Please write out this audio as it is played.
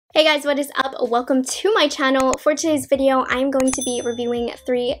Hey guys, what is up? Welcome to my channel. For today's video, I'm going to be reviewing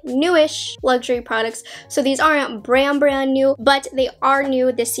 3 newish luxury products. So these aren't brand new, but they are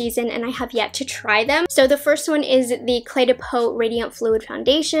new this season and I have yet to try them. So the first one is the Cle De Peau Radiant Fluid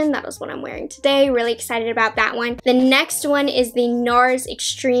Foundation. That is what I'm wearing today. Really excited about that one. The next one is the NARS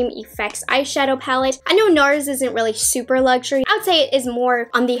Extreme Effects Eyeshadow Palette. I know NARS isn't really super luxury. I would say it is more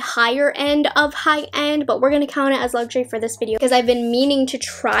on the higher end of high end, but we're going to count it as luxury for this video because I've been meaning to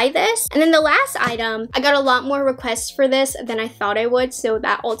try this. And then the last item, I got a lot more requests for this than I thought I would, so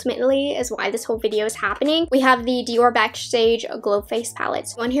that ultimately is why this whole video is happening. We have the Dior Backstage Glow Face Palette.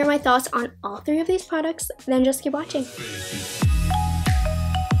 So you want to hear my thoughts on all 3 of these products? Then just keep watching.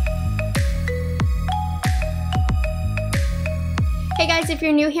 Hey guys, if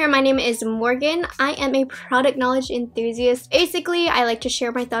you're new here, my name is Morgan. I am a product knowledge enthusiast. Basically, I like to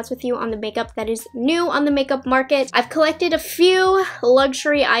share my thoughts with you on the makeup that is new on the makeup market. I've collected a few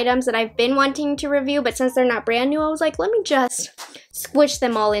luxury items that I've been wanting to review, but since they're not brand new, I was like, let me just squish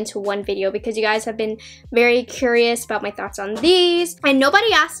them all into one video because you guys have been very curious about my thoughts on these. And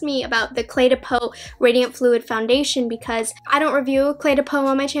nobody asked me about the Cle De Peau Radiant Fluid Foundation because I don't review Cle De Peau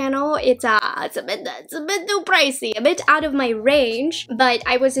on my channel. It's a bit too pricey, a bit out of my range. But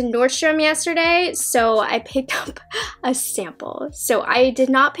I was in Nordstrom yesterday, so I picked up a sample. So I did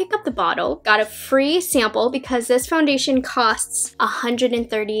not pick up the bottle, got a free sample because this foundation costs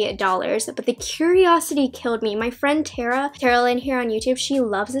 $130, but the curiosity killed me. My friend Tara Lynn here on YouTube, she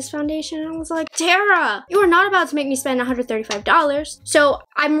loves this foundation, and I was like, Tara, you are not about to make me spend $135. So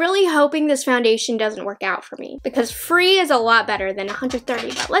I'm really hoping this foundation doesn't work out for me because free is a lot better than $130,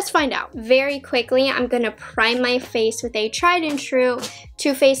 but let's find out. Very quickly, I'm gonna prime my face with a tried and true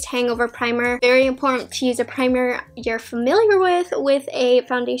Too Faced Hangover Primer. Very important to use a primer you're familiar with a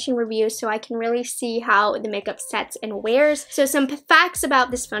foundation review so I can really see how the makeup sets and wears. So some facts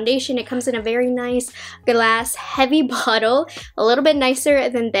about this foundation: it comes in a very nice glass heavy bottle, a little bit nicer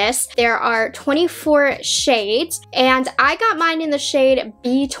than this. There are 24 shades and I got mine in the shade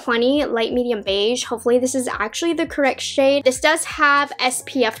B20 light medium beige. Hopefully this is actually the correct shade. This does have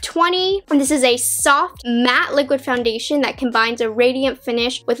SPF 20 and this is a soft matte liquid foundation that combines a radiant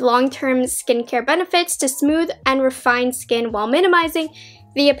finish with long-term skincare benefits to smooth and refine skin while minimizing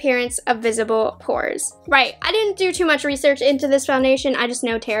the appearance of visible pores. Right, I didn't do too much research into this foundation. I just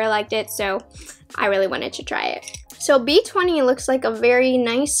know Tara liked it, so I really wanted to try it. So B20 looks like a very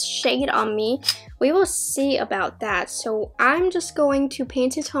nice shade on me. We will see about that. So I'm just going to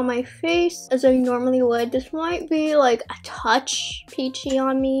paint it on my face as I normally would. This might be like a touch peachy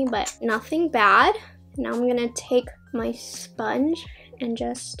on me, but nothing bad. Now I'm gonna take my sponge and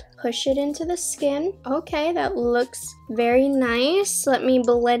just push it into the skin. Okay, that looks very nice. Let me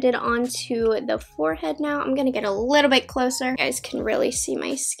blend it onto the forehead now. I'm gonna get a little bit closer. You guys can really see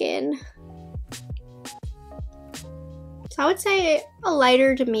my skin. So I would say a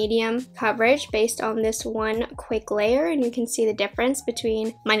lighter to medium coverage based on this one quick layer, and you can see the difference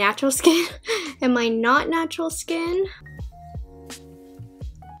between my natural skin and my not natural skin.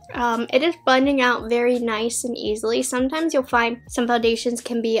 It is blending out very nice and easily. Sometimes you'll find some foundations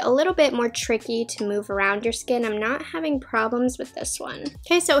can be a little bit more tricky to move around your skin. I'm not having problems with this one.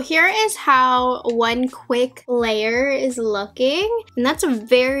 Okay, so here is how one quick layer is looking. And that's a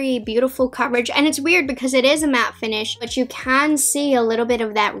very beautiful coverage. And it's weird because it is a matte finish, but you can see a little bit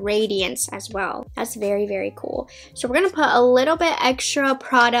of that radiance as well. That's very, very cool. So we're gonna put a little bit extra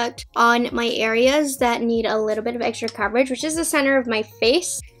product on my areas that need a little bit of extra coverage, which is the center of my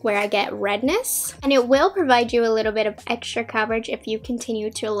face, where I get redness, and it will provide you a little bit of extra coverage if you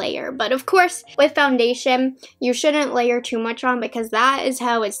continue to layer. But of course, with foundation, you shouldn't layer too much on because that is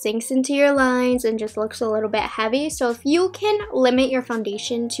how it sinks into your lines and just looks a little bit heavy. So if you can limit your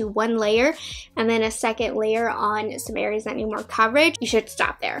foundation to 1 layer and then a second layer on some areas that need more coverage, you should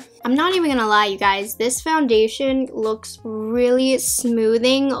stop there. I'm not even gonna lie, you guys, this foundation looks really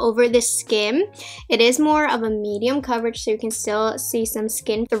smoothing over the skin. It is more of a medium coverage, so you can still see some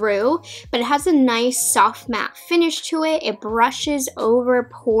skin through, but it has a nice soft matte finish to it. It brushes over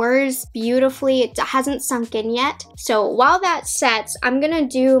pores beautifully. It hasn't sunk in yet. So while that sets, I'm gonna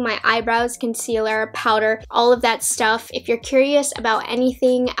do my eyebrows, concealer, powder, all of that stuff. If you're curious about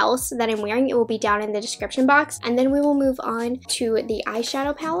anything else that I'm wearing, it will be down in the description box. And then we will move on to the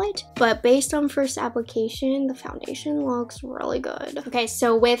eyeshadow palette. But based on first application, the foundation looks really good. Okay,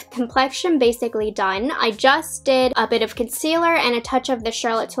 so with complexion basically done, I just did a bit of concealer and a touch of the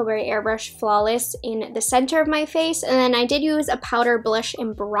Charlotte Charlotte Tilbury Airbrush Flawless in the center of my face. And then I did use a powder, blush,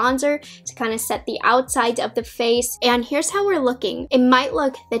 and bronzer to kind of set the outside of the face. And here's how we're looking. It might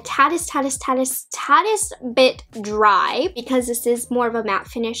look the tattest bit dry because this is more of a matte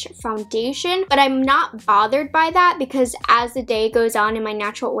finish foundation, but I'm not bothered by that because as the day goes on and my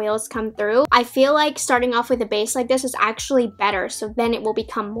natural oils come through, I feel like starting off with a base like this is actually better. So then it will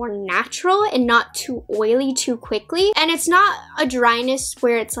become more natural and not too oily too quickly. And it's not a dryness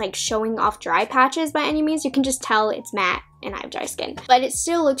where it's like showing off dry patches by any means. You can just tell it's matte and I have dry skin, but it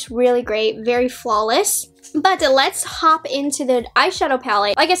still looks really great, very flawless. But let's hop into the eyeshadow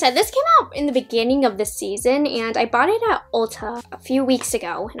palette. Like I said, this came out in the beginning of the season and I bought it at Ulta a few weeks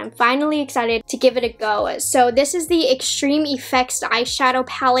ago and I'm finally excited to give it a go. So this is the Extreme Effects eyeshadow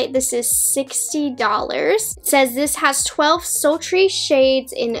palette. This is $60. It says this has 12 sultry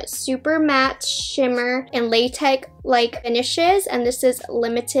shades in super matte, shimmer, and latex-like finishes, and this is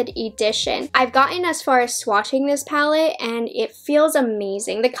limited edition. I've gotten as far as swatching this palette and it feels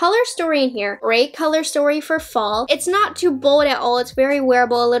amazing. The color story in here, great color story for fall. It's not too bold at all. It's very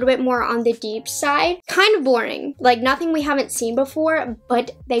wearable, a little bit more on the deep side. Kind of boring, like nothing we haven't seen before,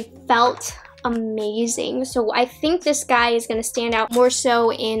 but they felt amazing. So I think this guy is going to stand out more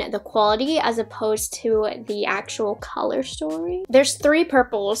so in the quality as opposed to the actual color story. There's 3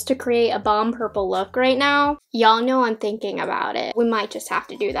 purples to create a bomb purple look right now. Y'all know I'm thinking about it. We might just have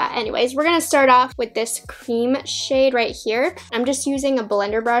to do that. Anyways, we're going to start off with this cream shade right here. I'm just using a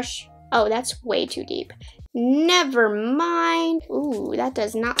blender brush. Oh, that's way too deep. Never mind. Ooh, that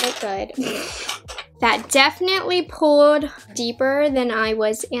does not look good. That definitely pulled deeper than I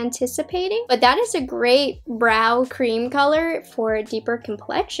was anticipating, but that is a great brow cream color for deeper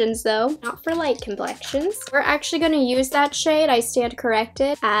complexions though, not for light complexions. We're actually going to use that shade, I stand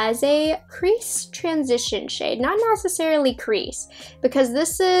corrected, as a crease transition shade, not necessarily crease, because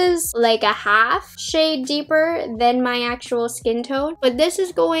this is like a half shade deeper than my actual skin tone, but this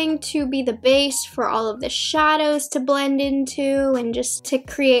is going to be the base for all of the shadows to blend into and just to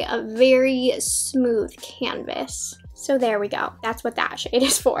create a very smooth canvas. So there we go. That's what that shade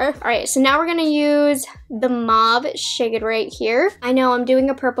is for. All right, so now we're gonna use the mauve shade right here. I know I'm doing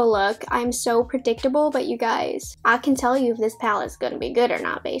a purple look. I'm so predictable, but you guys, I can tell you if this palette's gonna be good or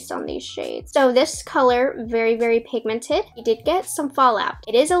not based on these shades. So this color, very, very pigmented. You did get some fallout.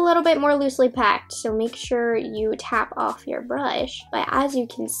 It is a little bit more loosely packed, so make sure you tap off your brush. But as you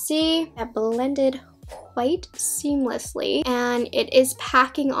can see, that blended quite seamlessly and it is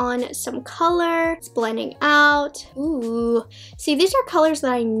packing on some color. It's blending out. Ooh, see, these are colors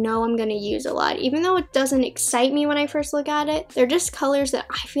that I know I'm gonna use a lot, even though it doesn't excite me when I first look at it. They're just colors that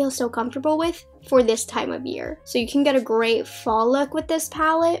I feel so comfortable with for this time of year. So you can get a great fall look with this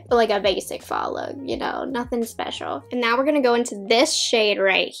palette, but like a basic fall look, you know, nothing special. And now we're gonna go into this shade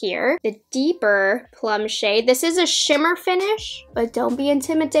right here, the deeper plum shade. This is a shimmer finish, but don't be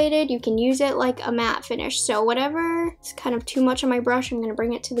intimidated. You can use it like a matte finish. So whatever is kind of too much on my brush, I'm gonna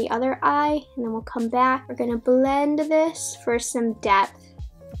bring it to the other eye and then we'll come back. We're gonna blend this for some depth.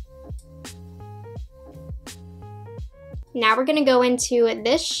 Now we're gonna go into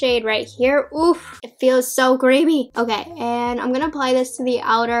this shade right here. Oof, it feels so creamy. Okay, and I'm gonna apply this to the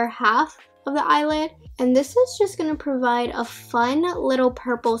outer half of the eyelid. And this is just gonna provide a fun little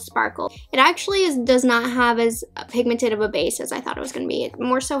purple sparkle. It actually does not have as pigmented of a base as I thought it was gonna be. It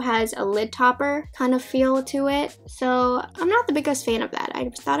more so has a lid topper kind of feel to it. So I'm not the biggest fan of that. I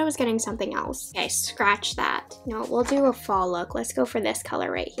thought I was getting something else. Okay, scratch that. No, we'll do a fall look. Let's go for this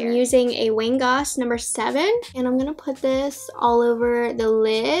color right here. I'm using a Wayne Goss number 7, and I'm gonna put this all over the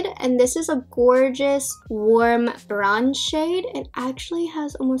lid. And this is a gorgeous warm bronze shade. It actually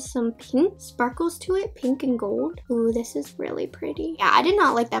has almost some pink sparkles to it. Pink and gold. Ooh, this is really pretty. Yeah, I did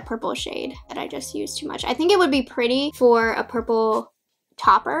not like that purple shade that I just used too much. I think it would be pretty for a purple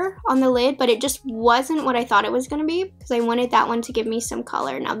topper on the lid, but it just wasn't what I thought it was gonna be because I wanted that one to give me some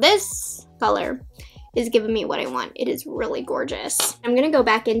color. Now this color is giving me what I want. It is really gorgeous. I'm gonna go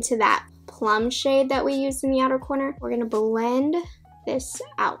back into that plum shade that we used in the outer corner. We're gonna blend this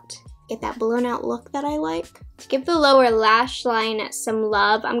out. Get that blown out look that I like. To give the lower lash line some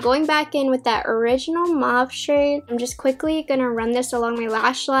love, I'm going back in with that original mauve shade. I'm just quickly gonna run this along my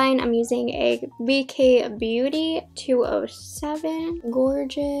lash line. I'm using a BK Beauty 207.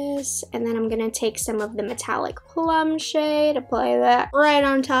 Gorgeous. And then I'm gonna take some of the metallic plum shade, apply that right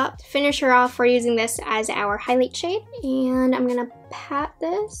on top. To finish her off, we're using this as our highlight shade. And I'm gonna pat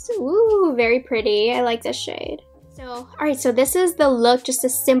this. Ooh, very pretty. I like this shade. So, all right, so this is the look, just a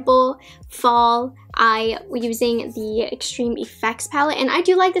simple fall I was using the Extreme Effects palette, and I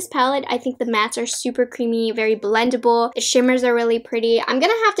do like this palette. I think the mattes are super creamy, very blendable. The shimmers are really pretty. I'm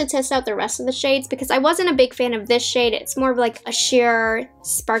gonna have to test out the rest of the shades because I wasn't a big fan of this shade. It's more of like a sheer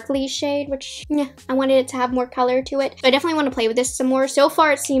sparkly shade, which, yeah, I wanted it to have more color to it. So I definitely want to play with this some more. So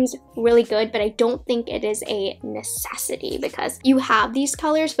far, it seems really good, but I don't think it is a necessity because you have these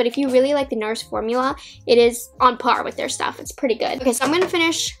colors, but if you really like the NARS formula, it is on par with their stuff. It's pretty good. Okay, so I'm gonna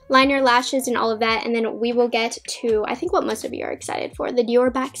finish liner, lashes, and all of that, and then we will get to, I think, what most of you are excited for, the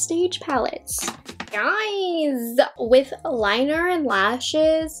Dior Backstage palettes. Guys, with liner and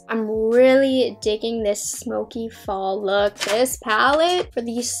lashes, I'm really digging this smoky fall look. This palette for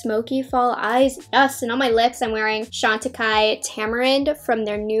these smoky fall eyes, yes, and on my lips, I'm wearing Chantecaille Tamarind from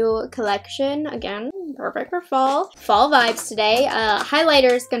their new collection. Again, perfect for fall. Fall vibes today.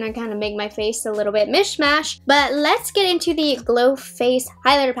 Highlighter is gonna kind of make my face a little bit mishmash, but let's get into the Glow Face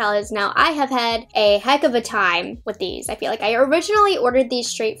highlighter palettes. Now, I have had a heck of a time with these. I feel like I originally ordered these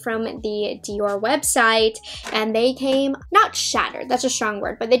straight from the Dior website, and they came, not shattered, that's a strong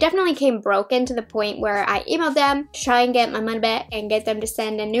word, but they definitely came broken to the point where I emailed them to try and get my money back and get them to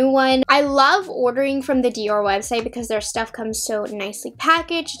send a new one. I love ordering from the Dior website because their stuff comes so nicely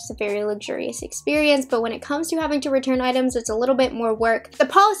packaged. It's a very luxurious experience, but when it comes to having to return items, it's a little bit more work. The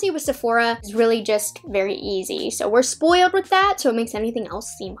policy with Sephora is really just very easy, so we're spoiled with that, so it makes anything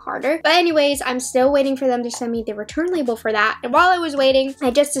else seem harder. But anyways, I'm still waiting for them to send me the return label for that, and while I was waiting,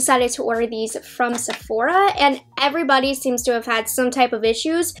 I just decided to order these from Sephora, and everybody seems to have had some type of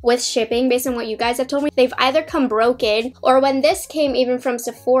issues with shipping based on what you guys have told me. They've either come broken, or when this came even from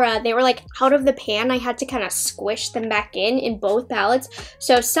Sephora, they were like out of the pan. I had to kind of squish them back in both palettes.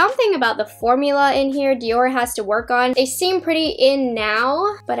 So something about the formula in here Dior has to work on. They seem pretty in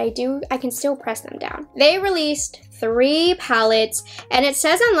now, but I can still press them down. They released 3 palettes, and it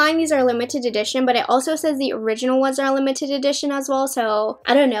says online these are limited edition, but it also says the original ones are limited edition as well, so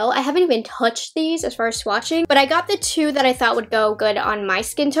I don't know. I haven't even touched these as far as swatching, but I got the 2 that I thought would go good on my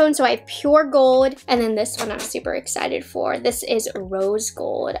skin tone. So I have Pure Gold, and then this one I'm super excited for. This is Rose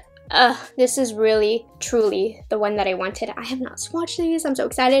Gold. This is really, truly the one that I wanted. I have not swatched these. I'm so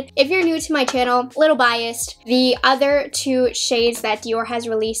excited. If you're new to my channel, a little biased, the other 2 shades that Dior has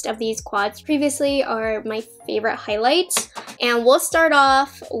released of these quads previously are my favorite highlights. And we'll start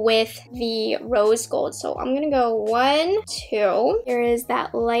off with the Rose Gold. So I'm gonna go 1, 2. Here is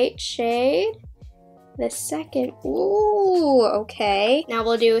that light shade. The second, ooh, okay. Now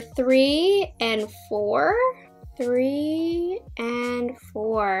we'll do 3 and 4. 3 and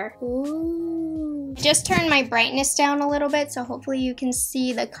 4. Ooh. Just turn my brightness down a little bit, so hopefully you can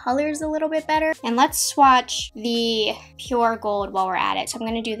see the colors a little bit better. And let's swatch the Pure Gold while we're at it. So I'm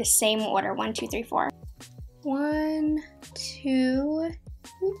gonna do the same order, 1, 2, 3, 4. 1, 2,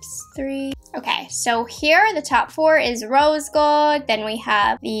 oops, 3. Okay, so here the top 4 is Rose Gold, then we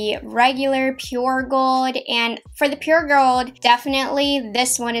have the regular Pure Gold, and for the Pure Gold, definitely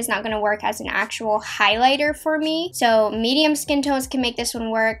this one is not going to work as an actual highlighter for me. So medium skin tones can make this one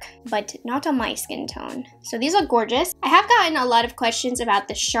work, but not on my skin tone. So these look gorgeous. I have gotten a lot of questions about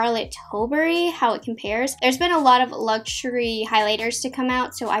the Charlotte Tilbury, how it compares. There's been a lot of luxury highlighters to come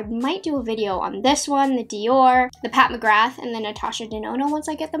out, so I might do a video on this one, the Dior, the Pat McGrath, and the Natasha Denona once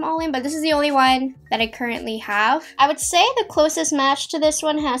I get them all in, but this is the only one that I currently have. I would say the closest match to this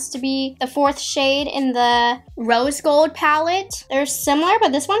one has to be the 4th shade in the Rose Gold palette. They're similar,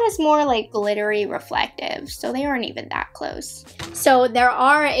 but this one is more like glittery reflective, so they aren't even that close. So there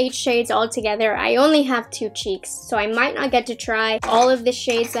are 8 shades altogether. I only have 2 cheeks, so I might not get to try all of the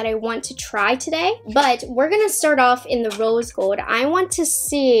shades that I want to try today, but we're gonna start off in the Rose Gold. I want to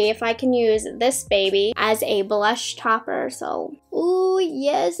see if I can use this baby as a blush topper, so ooh,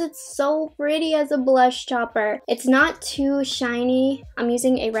 yes, it's so pretty as a blush topper. It's not too shiny. I'm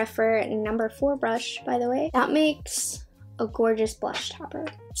using a Rephr number 4 brush, by the way. That makes a gorgeous blush topper.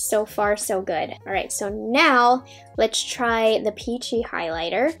 So far, so good. All right, so now let's try the peachy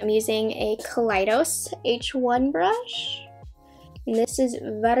highlighter. I'm using a Kaleidos H1 brush. And this is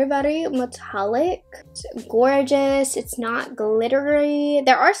very, very metallic. It's gorgeous. It's not glittery.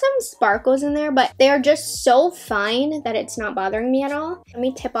 There are some sparkles in there, but they are just so fine that it's not bothering me at all. Let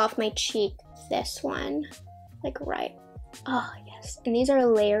me tip off my cheek. This one, like right. Oh, yes. And these are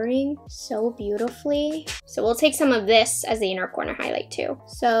layering so beautifully. So we'll take some of this as the inner corner highlight too.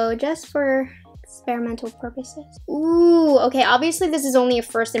 So just for experimental purposes. Ooh, okay, obviously this is only a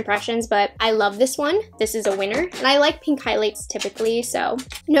first impressions, but I love this one. This is a winner, and I like pink highlights typically, so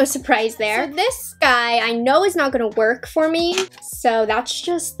no surprise there. So this guy I know is not gonna work for me, so that's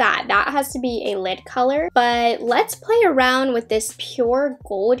just that. That has to be a lid color, but let's play around with this pure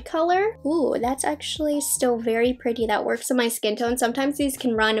gold color. Ooh, that's actually still very pretty. That works on my skin tone. Sometimes these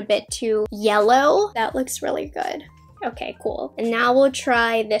can run a bit too yellow. That looks really good. Okay, cool. And now we'll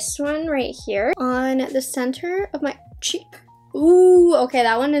try this one right here on the center of my cheek. Ooh, okay,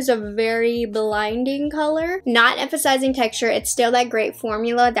 that one is a very blinding color. Not emphasizing texture, it's still that great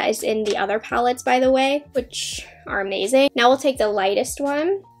formula that is in the other palettes, by the way, which are amazing. Now we'll take the lightest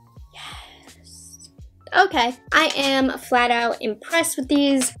one. Okay, I am flat out impressed with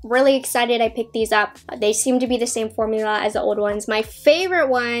these. Really excited I picked these up. They seem to be the same formula as the old ones. My favorite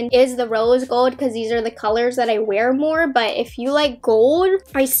one is the rose gold because these are the colors that I wear more, but if you like gold,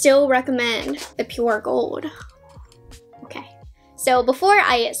 I still recommend the pure gold. Okay. So before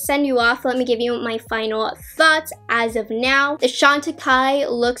I send you off, let me give you my final thoughts as of now. The Chantecaille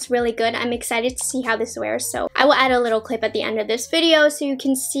looks really good. I'm excited to see how this wears, so I will add a little clip at the end of this video so you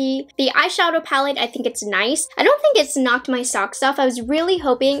can see. The eyeshadow palette, I think it's nice. I don't think it's knocked my socks off. I was really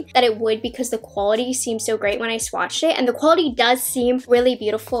hoping that it would because the quality seemed so great when I swatched it, and the quality does seem really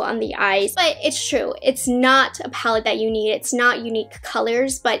beautiful on the eyes, but it's true. It's not a palette that you need. It's not unique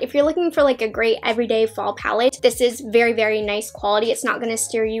colors, but if you're looking for like a great everyday fall palette, this is very, very nice quality. It's not going to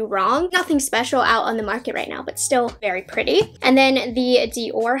steer you wrong. Nothing special out on the market right now, but still very pretty. And then the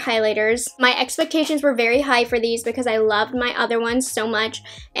Dior highlighters. My expectations were very high for these because I loved my other ones so much,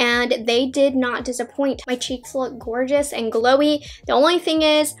 and they did not disappoint. My cheeks look gorgeous and glowy. The only thing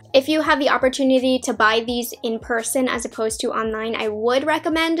is, if you have the opportunity to buy these in person as opposed to online, I would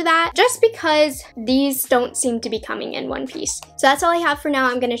recommend that just because these don't seem to be coming in one piece. So that's all I have for now.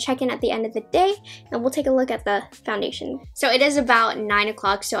 I'm going to check in at the end of the day and we'll take a look at the foundation. So it is about 9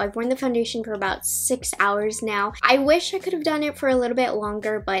 o'clock, so I've worn the foundation for about 6 hours now. I wish I could have done it for a little bit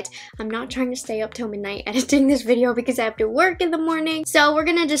longer, but I'm not trying to stay up till midnight editing this video because I have to work in the morning. So we're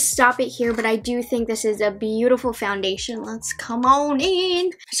gonna just stop it here, but I do think this is a beautiful foundation. Let's come on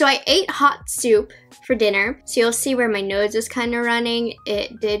in. So I ate hot soup for dinner, so you'll see where my nose is kind of running.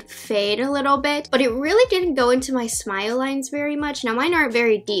 It did fade a little bit, but it really didn't go into my smile lines very much. Now mine aren't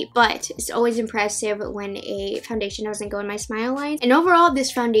very deep, but it's always impressive when a foundation doesn't go in my smile lines. And overall,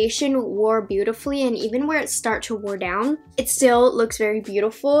 this foundation wore beautifully, and even where it starts to wear down, it still looks very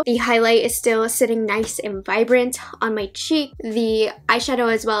beautiful. The highlight is still sitting nice and vibrant on my cheek. The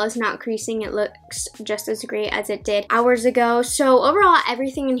eyeshadow as well is not creasing. It looks just as great as it did hours ago. So overall,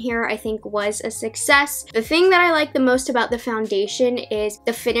 everything in here I think was a success. The thing that I like the most about the foundation is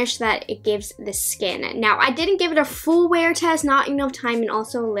the finish that it gives the skin. Now, I didn't give it a full wear test, not enough time, and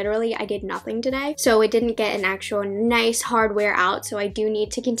also literally I did nothing today, so it didn't get an actual nice hard wear out, so I do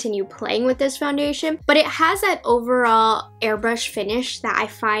need to continue playing with this foundation. But it has that overall airbrush finish that I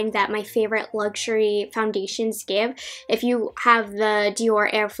find that my favorite luxury foundations give. If you have the Dior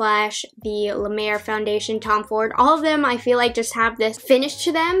Air Flash, the La Mer foundation, Tom Ford, all of them I feel like just have this finish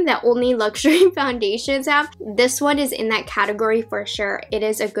to them that only luxury foundations have. This one is in that category for sure. It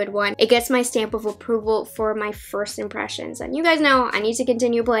is a good one. It gets my stamp of approval for my first impressions, and you guys know I need to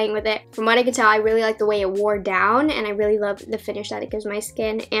continue playing with it. From what I can tell, I really like the way it wore down, and I really love the finish that it gives my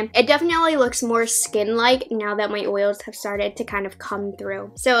skin, and it definitely looks more skin-like now that my oils have started to kind of come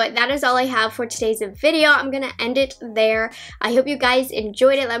through. So that is all I have for today's video. I'm gonna end it there. I hope you guys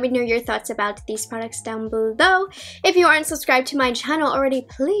enjoyed it. Let me know your thoughts about these products down below. If you aren't subscribed to my channel already,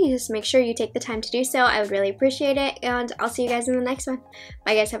 please make sure you take the time to do so. I would really appreciate it, and I'll see you guys in the next one.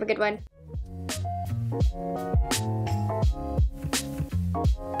 Bye guys, have a good one.